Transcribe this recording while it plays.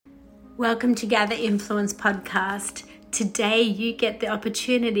Welcome to Gather Influence Podcast. Today you get the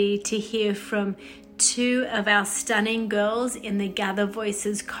opportunity to hear from two of our stunning girls in the Gather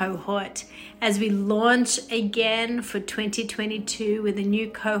Voices cohort as we launch again for 2022 with a new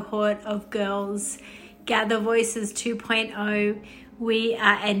cohort of girls. Gather Voices 2.0. We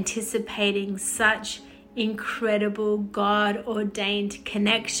are anticipating such incredible God-ordained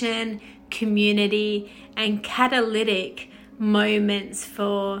connection, community, and catalytic moments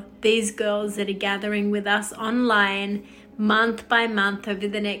for these girls that are gathering with us online month by month over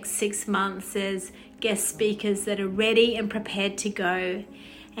the next 6 months as guest speakers that are ready and prepared to go.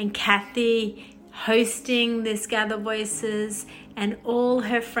 And Kathy hosting this Gather Voices and all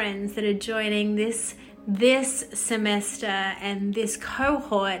her friends that are joining this semester and this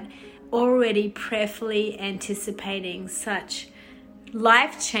cohort already prayerfully anticipating such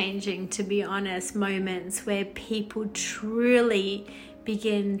life-changing, to be honest, moments where people truly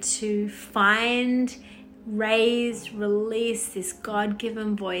begin to find, raise, release this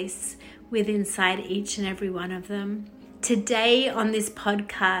God-given voice within inside each and every one of them. Today on this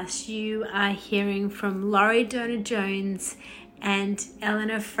podcast, you are hearing from Laurie Dona-Jones and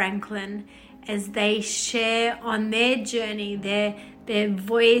Eleanor Franklin as they share on their journey, their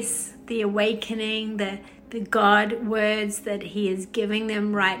voice, the awakening, the God words that He is giving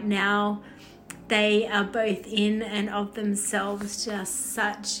them right now. They are both in and of themselves just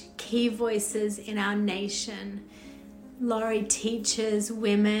such key voices in our nation. Laurie teaches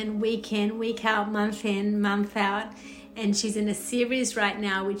women week in, week out, month in, month out, and she's in a series right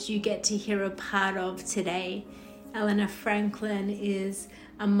now which you get to hear a part of today. Eleanor Franklin is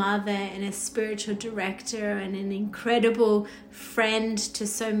a mother and a spiritual director and an incredible friend to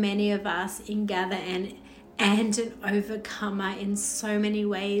so many of us in Gather and an overcomer in so many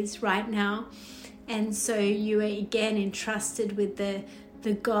ways right now. And so you are again entrusted with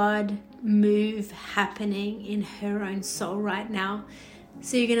the God move happening in her own soul right now.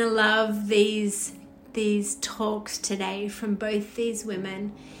 So you're going to love these talks today from both these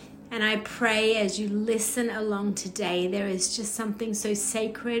women. And I pray as you listen along today, there is just something so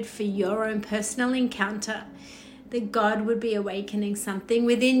sacred for your own personal encounter, that God would be awakening something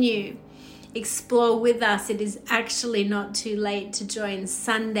within you. Explore with us. It is actually not too late to join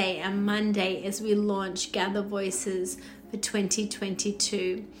Sunday and Monday as we launch Gather Voices for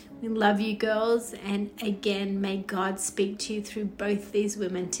 2022. We love you girls, and again, may God speak to you through both these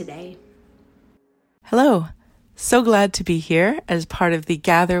women today. Hello. So glad to be here as part of the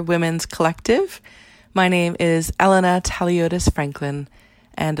Gather Women's Collective. My name is Elena Taliotis Franklin,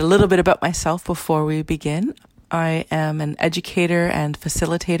 and a little bit about myself before we begin. I am an educator and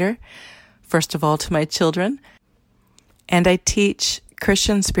facilitator, first of all to my children, and I teach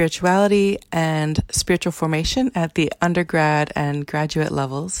Christian spirituality and spiritual formation at the undergrad and graduate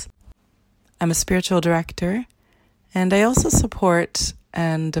levels. I'm a spiritual director, and I also support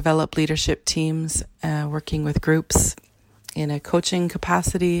and develop leadership teams working with groups in a coaching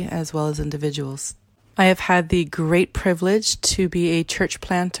capacity as well as individuals. I have had the great privilege to be a church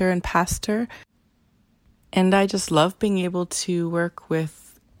planter and pastor, and I just love being able to work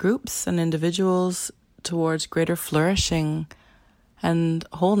with groups and individuals towards greater flourishing and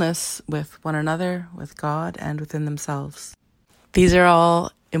wholeness with one another, with God, and within themselves. These are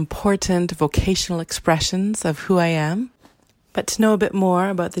all important vocational expressions of who I am. But to know a bit more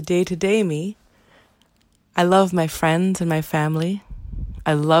about the day-to-day me, I love my friends and my family.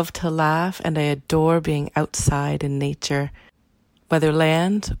 I love to laugh, and I adore being outside in nature, whether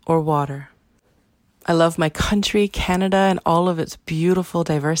land or water. I love my country, Canada, and all of its beautiful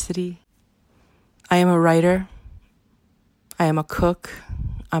diversity. I am a writer. I am a cook.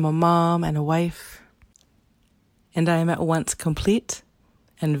 I'm a mom and a wife. And I am at once complete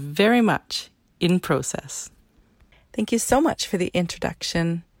and very much in process. Thank you so much for the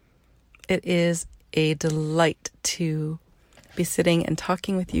introduction. It is a delight to be sitting and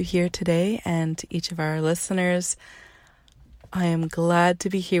talking with you here today, and to each of our listeners. I am glad to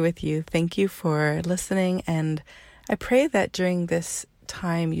be here with you. Thank you for listening, and I pray that during this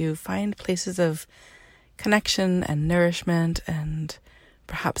time you find places of connection and nourishment and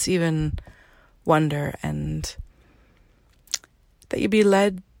perhaps even wonder, and that you be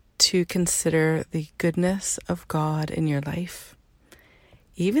led to consider the goodness of God in your life,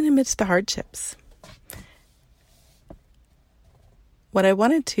 even amidst the hardships. What I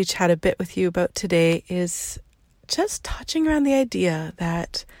wanted to chat a bit with you about today is just touching around the idea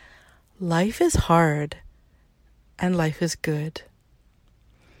that life is hard and life is good,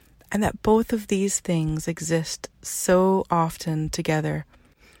 and that both of these things exist so often together.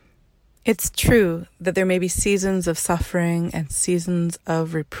 It's true that there may be seasons of suffering and seasons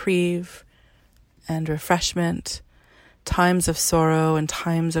of reprieve and refreshment, times of sorrow and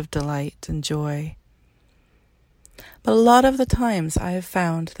times of delight and joy. But a lot of the times I have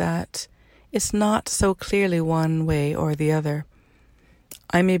found that it's not so clearly one way or the other.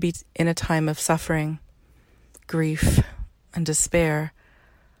 I may be in a time of suffering, grief, and despair,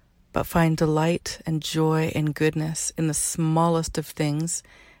 but find delight and joy and goodness in the smallest of things,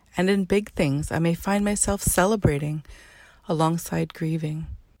 and in big things I may find myself celebrating alongside grieving.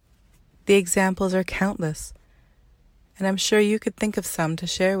 The examples are countless, and I'm sure you could think of some to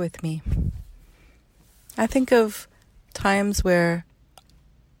share with me. I think of times where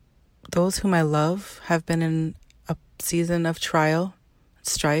those whom I love have been in a season of trial,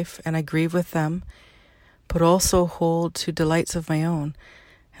 strife, and I grieve with them, but also hold to delights of my own.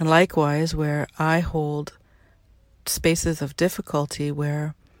 And likewise, where I hold spaces of difficulty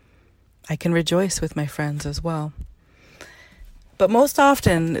where I can rejoice with my friends as well. But most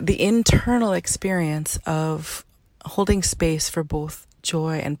often, the internal experience of holding space for both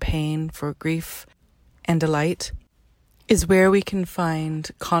joy and pain, for grief and delight, is where we can find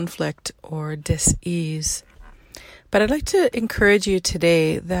conflict or dis-ease. But I'd like to encourage you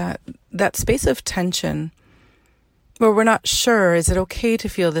today that space of tension, where we're not sure, is it okay to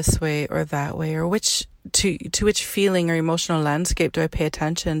feel this way or that way, or to which feeling or emotional landscape do I pay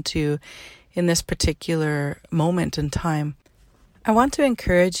attention to in this particular moment in time? I want to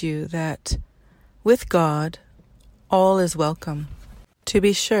encourage you that with God, all is welcome. To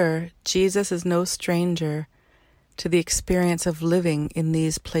be sure, Jesus is no stranger to the experience of living in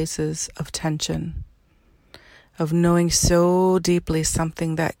these places of tension, of knowing so deeply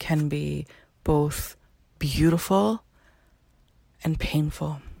something that can be both beautiful and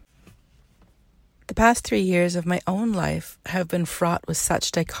painful. The past 3 years of my own life have been fraught with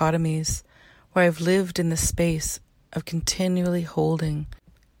such dichotomies, where I've lived in the space of continually holding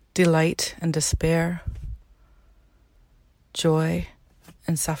delight and despair, joy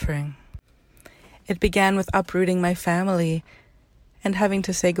and suffering. It began with uprooting my family and having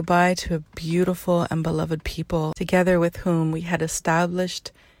to say goodbye to a beautiful and beloved people, together with whom we had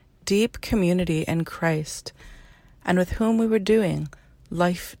established deep community in Christ, and with whom we were doing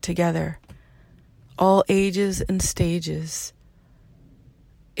life together, all ages and stages.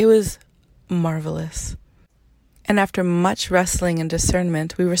 It was marvelous. And after much wrestling and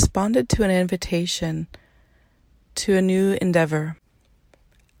discernment, we responded to an invitation to a new endeavor.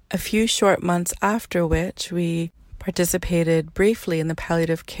 A few short months after which we participated briefly in the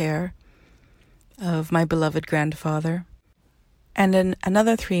palliative care of my beloved grandfather. And in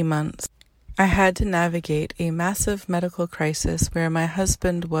another 3 months, I had to navigate a massive medical crisis where my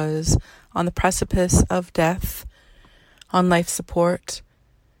husband was on the precipice of death, on life support,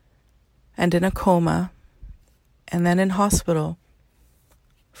 and in a coma, and then in hospital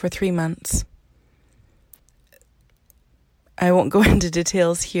for 3 months. I won't go into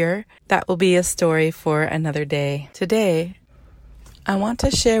details here. That will be a story for another day. Today, I want to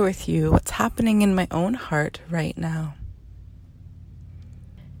share with you what's happening in my own heart right now.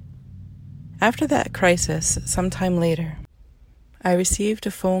 After that crisis, sometime later, I received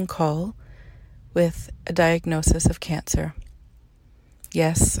a phone call with a diagnosis of cancer.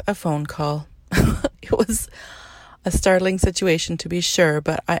 Yes, a phone call. It was a startling situation, to be sure,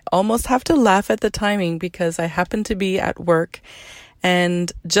 but I almost have to laugh at the timing because I happened to be at work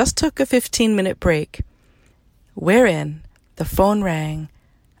and just took a 15-minute break, wherein the phone rang.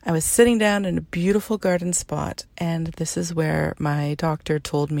 I was sitting down in a beautiful garden spot, and this is where my doctor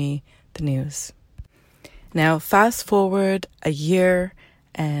told me the news. Now, fast forward a year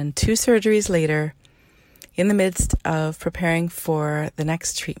and 2 surgeries later, in the midst of preparing for the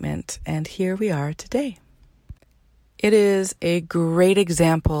next treatment, and here we are today. It is a great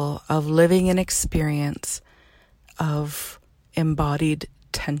example of living an experience of embodied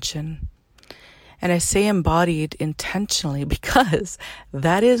tension. And I say embodied intentionally because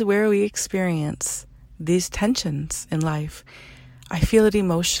that is where we experience these tensions in life. I feel it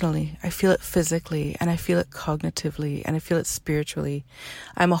emotionally, I feel it physically, and I feel it cognitively, and I feel it spiritually.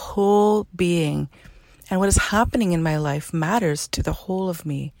 I'm a whole being, and what is happening in my life matters to the whole of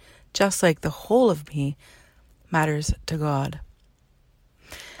me, just like the whole of me matters to God.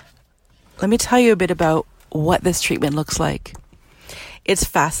 Let me tell you a bit about what this treatment looks like. It's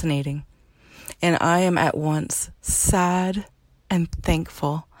fascinating, and I am at once sad and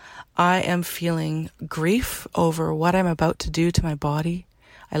thankful. I am feeling grief over what I'm about to do to my body.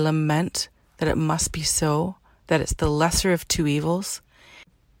 I lament that it must be so, that it's the lesser of two evils.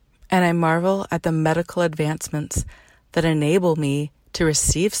 And I marvel at the medical advancements that enable me to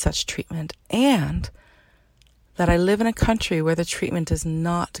receive such treatment, and that I live in a country where the treatment is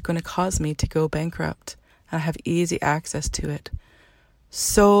not going to cause me to go bankrupt, and I have easy access to it.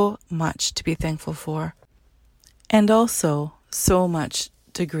 So much to be thankful for, and also so much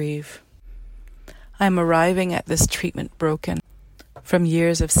to grieve. I'm arriving at this treatment broken from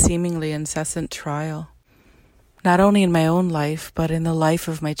years of seemingly incessant trial, not only in my own life, but in the life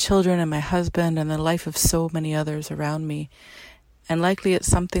of my children and my husband and the life of so many others around me. And likely it's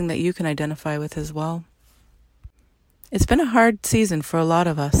something that you can identify with as well. It's been a hard season for a lot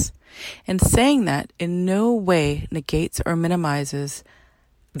of us, and saying that in no way negates or minimizes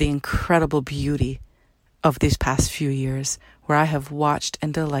the incredible beauty of these past few years, where I have watched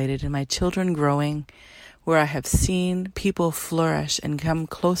and delighted in my children growing, where I have seen people flourish and come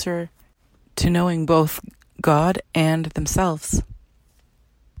closer to knowing both God and themselves.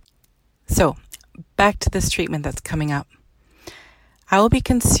 So, back to this treatment that's coming up. I will be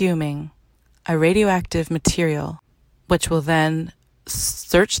consuming a radioactive material, which will then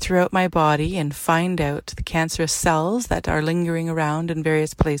search throughout my body and find out the cancerous cells that are lingering around in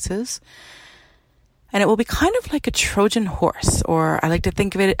various places. And it will be kind of like a Trojan horse, or I like to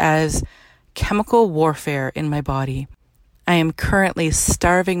think of it as chemical warfare in my body. I am currently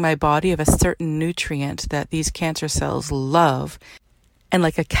starving my body of a certain nutrient that these cancer cells love, and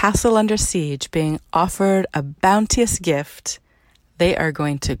like a castle under siege being offered a bounteous gift, they are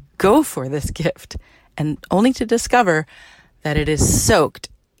going to go for this gift, and only to discover that it is soaked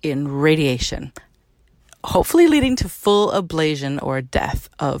in radiation, hopefully leading to full ablation or death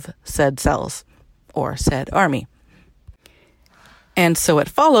of said cells or said army. And so it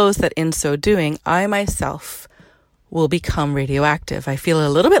follows that in so doing, I myself will become radioactive. I feel a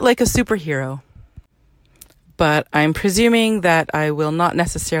little bit like a superhero, but I'm presuming that I will not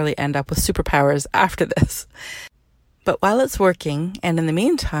necessarily end up with superpowers after this. But while it's working, and in the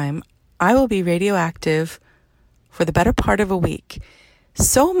meantime, I will be radioactive for the better part of a week.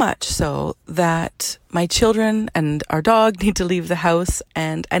 So much so that my children and our dog need to leave the house,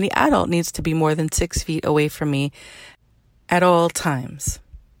 and any adult needs to be more than 6 feet away from me at all times.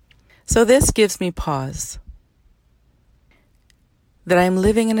 So this gives me pause. That I'm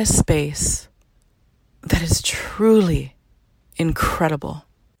living in a space that is truly incredible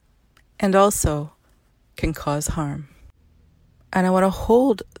and also can cause harm. And I want to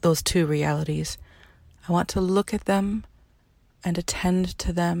hold those two realities. I want to look at them and attend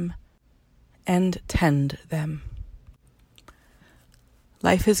to them and tend them.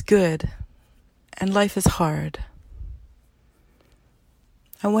 Life is good and life is hard.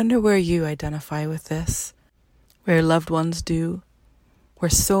 I wonder where you identify with this, where loved ones do, where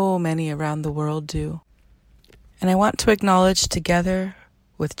so many around the world do. And I want to acknowledge together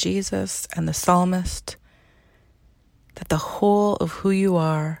with Jesus and the psalmist that the whole of who you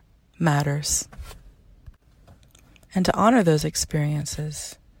are matters. And to honor those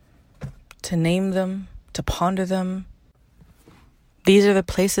experiences, to name them, to ponder them. These are the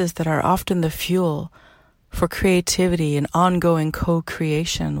places that are often the fuel for creativity and ongoing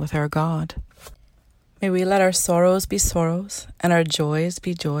co-creation with our God. May we let our sorrows be sorrows and our joys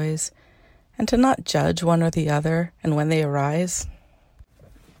be joys, and to not judge one or the other and when they arise,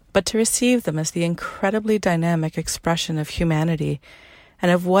 but to receive them as the incredibly dynamic expression of humanity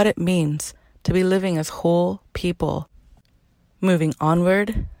and of what it means to be living as whole people, moving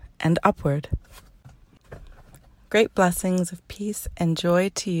onward and upward. Great blessings of peace and joy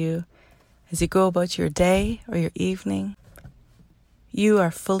to you as you go about your day or your evening. You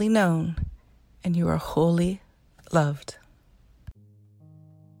are fully known and you are wholly loved.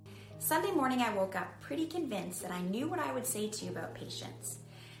 Sunday morning I woke up pretty convinced that I knew what I would say to you about patience.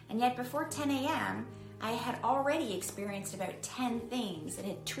 And yet before 10 a.m., I had already experienced about 10 things that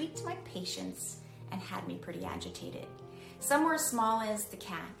had tweaked my patience and had me pretty agitated. Some were as small as the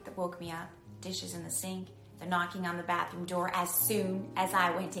cat that woke me up, dishes in the sink, the knocking on the bathroom door as soon as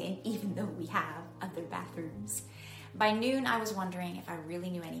I went in, even though we have other bathrooms. By noon, I was wondering if I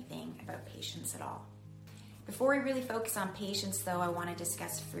really knew anything about patience at all. Before we really focus on patience, though, I want to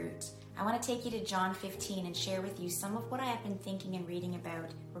discuss fruit. I want to take you to John 15 and share with you some of what I have been thinking and reading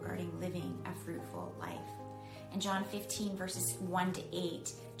about regarding living a fruitful life. In John 15, verses 1 to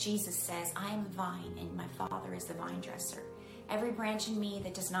 8, Jesus says, I am the vine and my Father is the vine dresser. Every branch in me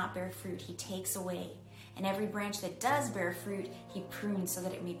that does not bear fruit, he takes away. And every branch that does bear fruit, he prunes so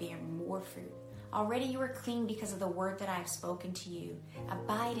that it may bear more fruit. Already you are clean because of the word that I have spoken to you.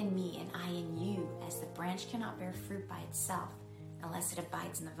 Abide in me and I in you, as the branch cannot bear fruit by itself unless it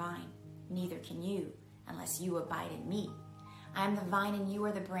abides in the vine. Neither can you unless you abide in me. I am the vine and you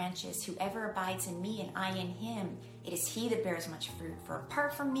are the branches. Whoever abides in me and I in him, It is he that bears much fruit, for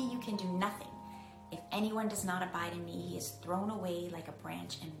apart from me you can do nothing. If anyone does not abide in me, he is thrown away like a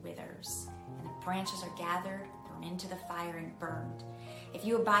branch and withers, and the branches are gathered, thrown into the fire and burned. If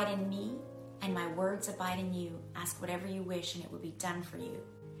you abide in me, and my words abide in you, ask whatever you wish, and it will be done for you.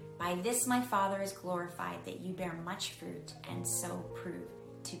 By this my Father is glorified, that you bear much fruit, and so prove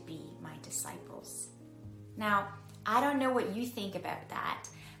to be my disciples. Now, I don't know what you think about that,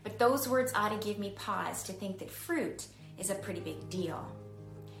 but those words ought to give me pause to think that fruit is a pretty big deal.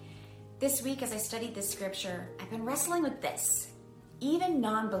 This week, as I studied this scripture, I've been wrestling with this. Even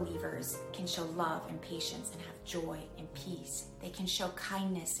non-believers can show love and patience and have joy and peace. They can show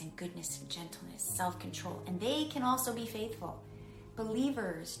kindness and goodness and gentleness, self-control, and they can also be faithful.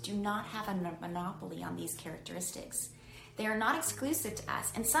 Believers do not have a monopoly on these characteristics. They are not exclusive to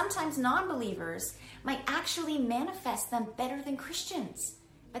us, and sometimes non-believers might actually manifest them better than Christians.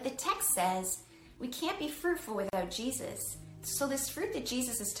 But the text says we can't be fruitful without Jesus. So this fruit that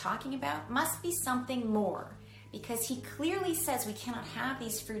Jesus is talking about must be something more, because he clearly says we cannot have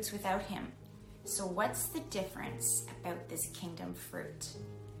these fruits without him. So what's the difference about this kingdom fruit?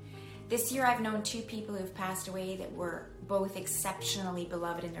 This year I've known two people who've passed away that were both exceptionally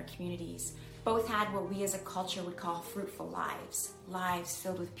beloved in their communities. Both had what we as a culture would call fruitful lives, lives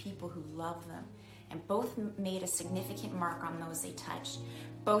filled with people who love them, and both made a significant mark on those they touched.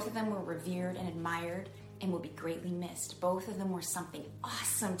 Both of them were revered and admired and will be greatly missed. Both of them were something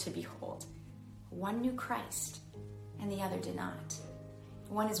awesome to behold. One knew Christ and the other did not.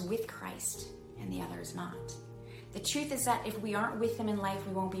 One is with Christ and the other is not. The truth is that if we aren't with him in life,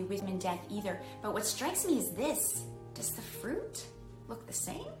 we won't be with him in death either. But what strikes me is this: does the fruit look the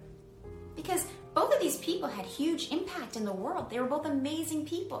same? Because both of these people had huge impact in the world. They were both amazing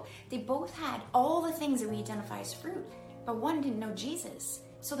people. They both had all the things that we identify as fruit, but one didn't know Jesus,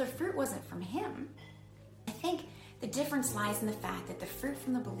 so their fruit wasn't from him. I think the difference lies in the fact that the fruit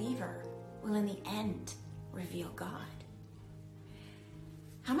from the believer will in the end reveal God.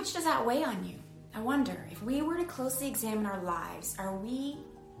 How much does that weigh on you? I wonder, if we were to closely examine our lives, are we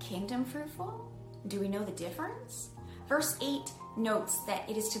kingdom fruitful? Do we know the difference? Verse 8 notes that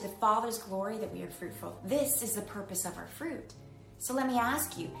it is to the Father's glory that we are fruitful. This is the purpose of our fruit. So let me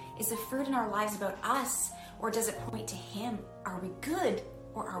ask you, is the fruit in our lives about us, or does it point to him? Are we good,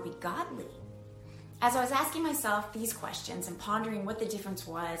 or are we godly? As I was asking myself these questions and pondering what the difference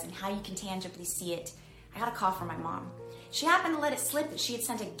was and how you can tangibly see it, I got a call from my mom. She happened to let it slip that she had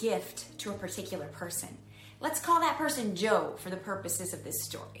sent a gift to a particular person. Let's call that person Joe for the purposes of this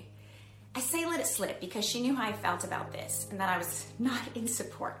story. I say let it slip because she knew how I felt about this and that I was not in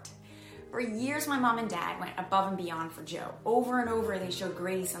support. For years, my mom and dad went above and beyond for Joe. Over and over, they showed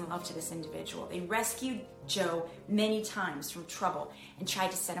grace and love to this individual. They rescued Joe many times from trouble and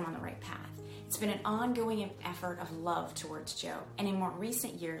tried to set him on the right path. It's been an ongoing effort of love towards Joe, and in more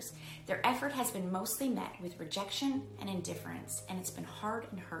recent years, their effort has been mostly met with rejection and indifference, and it's been hard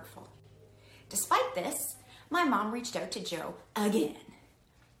and hurtful. Despite this, my mom reached out to Joe again.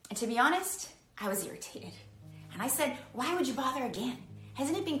 And to be honest, I was irritated. And I said, why would you bother again?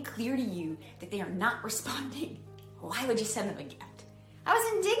 Hasn't it been clear to you that they are not responding? Why would you send them a gift? I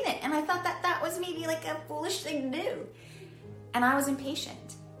was indignant, and I thought that was maybe like a foolish thing to do. And I was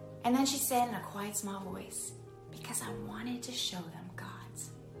impatient. And then she said in a quiet, small voice, because I wanted to show them God's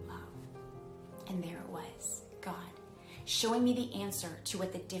love. And there it was, God, showing me the answer to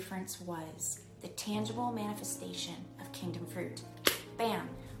what the difference was, the tangible manifestation of kingdom fruit. Bam,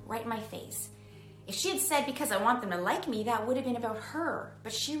 right in my face. If she had said, because I want them to like me, that would have been about her.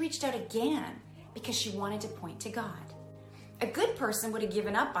 But she reached out again because she wanted to point to God. A good person would have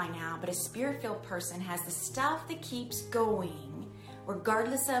given up by now, but a spirit-filled person has the stuff that keeps going,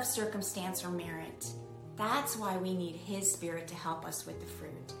 regardless of circumstance or merit. That's why we need his spirit to help us with the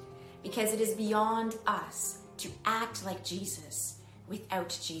fruit. Because it is beyond us to act like Jesus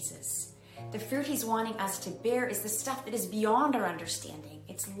without Jesus. The fruit he's wanting us to bear is the stuff that is beyond our understanding.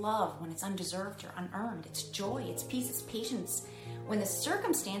 It's love when it's undeserved or unearned. It's joy, it's peace, it's patience when the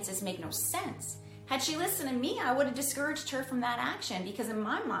circumstances make no sense. Had she listened to me, I would have discouraged her from that action, because in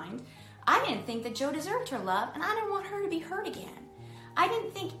my mind, I didn't think that Joe deserved her love, and I didn't want her to be hurt again. I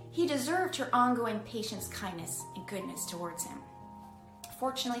didn't think he deserved her ongoing patience, kindness, and goodness towards him.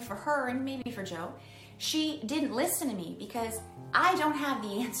 Fortunately for her, and maybe for Joe, she didn't listen to me because I don't have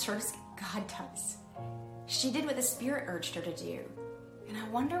the answers, God does. She did what the Spirit urged her to do, and I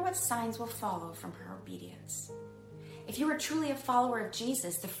wonder what signs will follow from her obedience. If you are truly a follower of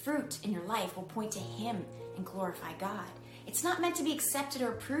Jesus, the fruit in your life will point to him and glorify God. It's not meant to be accepted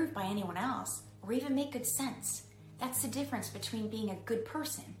or approved by anyone else, or even make good sense. That's the difference between being a good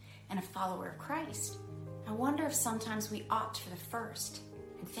person and a follower of Christ. I I wonder if sometimes we opt for the first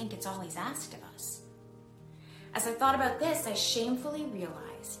and think it's all he's asked of us. As I thought about this, I shamefully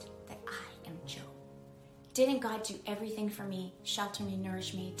realized that I am Joe. Didn't God do everything for me, shelter me,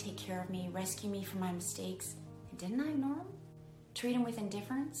 nourish me, take care of me, rescue me from my mistakes? And didn't I ignore him? Treat him with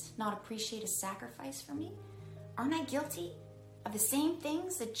indifference, not appreciate his sacrifice for me? Aren't I guilty of the same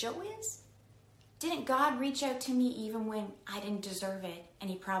things that Joe is? Didn't God reach out to me even when I didn't deserve it, and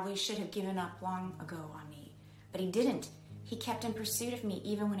he probably should have given up long ago on me? But he didn't. He kept in pursuit of me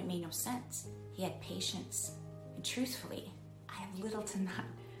even when it made no sense. He had patience. And truthfully, I have little to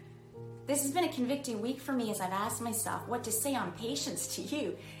none. This has been a convicting week for me as I've asked myself what to say on patience to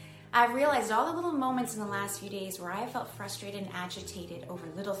you. I've realized all the little moments in the last few days where I felt frustrated and agitated over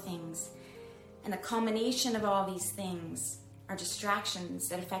little things. And the culmination of all these things are distractions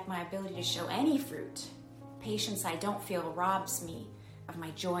that affect my ability to show any fruit. Patience, I don't feel, robs me of my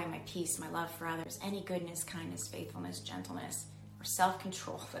joy, my peace, my love for others, any goodness, kindness, faithfulness, gentleness, or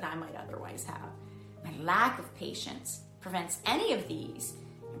self-control that I might otherwise have. My lack of patience prevents any of these,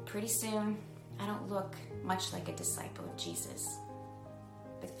 and pretty soon I don't look much like a disciple of Jesus.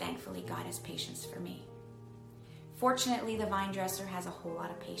 But thankfully, God has patience for me. Fortunately, the vine dresser has a whole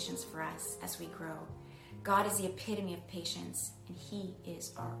lot of patience for us as we grow. God is the epitome of patience, and he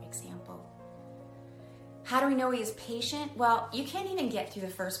is our example. How do we know he is patient? Well, you can't even get through the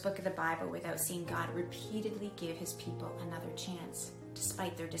first book of the Bible without seeing God repeatedly give his people another chance,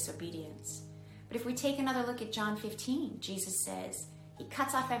 despite their disobedience. But if we take another look at John 15, Jesus says, he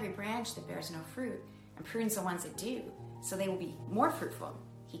cuts off every branch that bears no fruit and prunes the ones that do, so they will be more fruitful.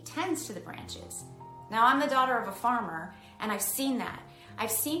 He tends to the branches. Now, I'm the daughter of a farmer, and I've seen that.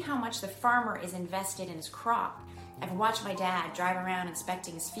 I've seen how much the farmer is invested in his crop. I've watched my dad drive around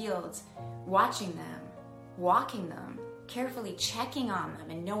inspecting his fields, watching them, walking them, carefully checking on them,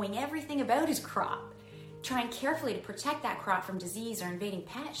 and knowing everything about his crop, trying carefully to protect that crop from disease or invading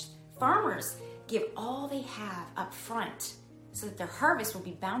pests. Farmers give all they have up front so that their harvest will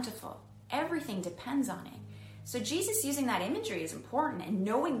be bountiful. Everything depends on it. So Jesus using that imagery is important, and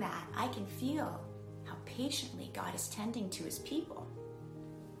knowing that, I can feel how patiently God is tending to his people.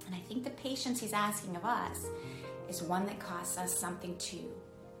 And I think the patience he's asking of us is one that costs us something too,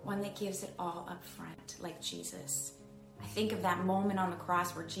 one that gives it all up front, like Jesus. I think of that moment on the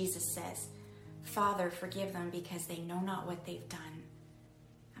cross where Jesus says, Father, forgive them because they know not what they've done.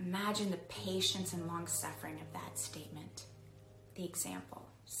 Imagine the patience and long suffering of that statement, the example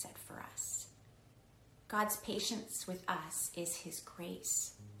set for us. God's patience with us is his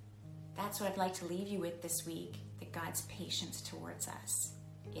grace. That's what I'd like to leave you with this week, that God's patience towards us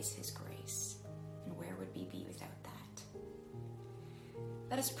is his grace. And where would we be without that?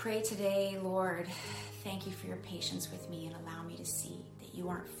 Let us pray today. Lord, thank you for your patience with me, and allow me to see that you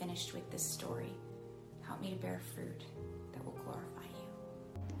aren't finished with this story. Help me to bear fruit that will glorify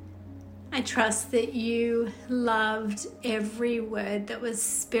you. I trust that you loved every word that was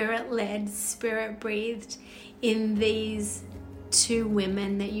Spirit-led, Spirit-breathed in these two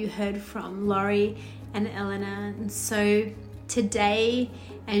women that you heard from, Laurie and Eleanor. And so today,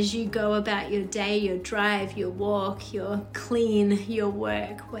 as you go about your day, your drive, your walk, your clean, your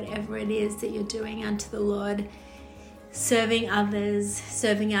work, whatever it is that you're doing unto the Lord, serving others,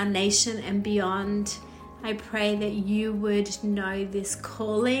 serving our nation and beyond, I pray that you would know this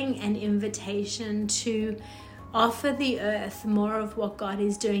calling and invitation to offer the earth more of what God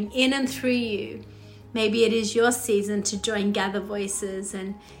is doing in and through you. Maybe it is your season to join Gather Voices,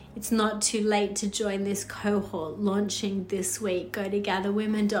 and it's not too late to join this cohort launching this week. Go to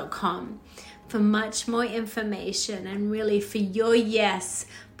gatherwomen.com for much more information, and really for your yes,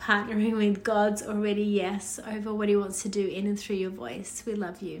 partnering with God's already yes over what he wants to do in and through your voice. We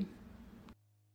love you.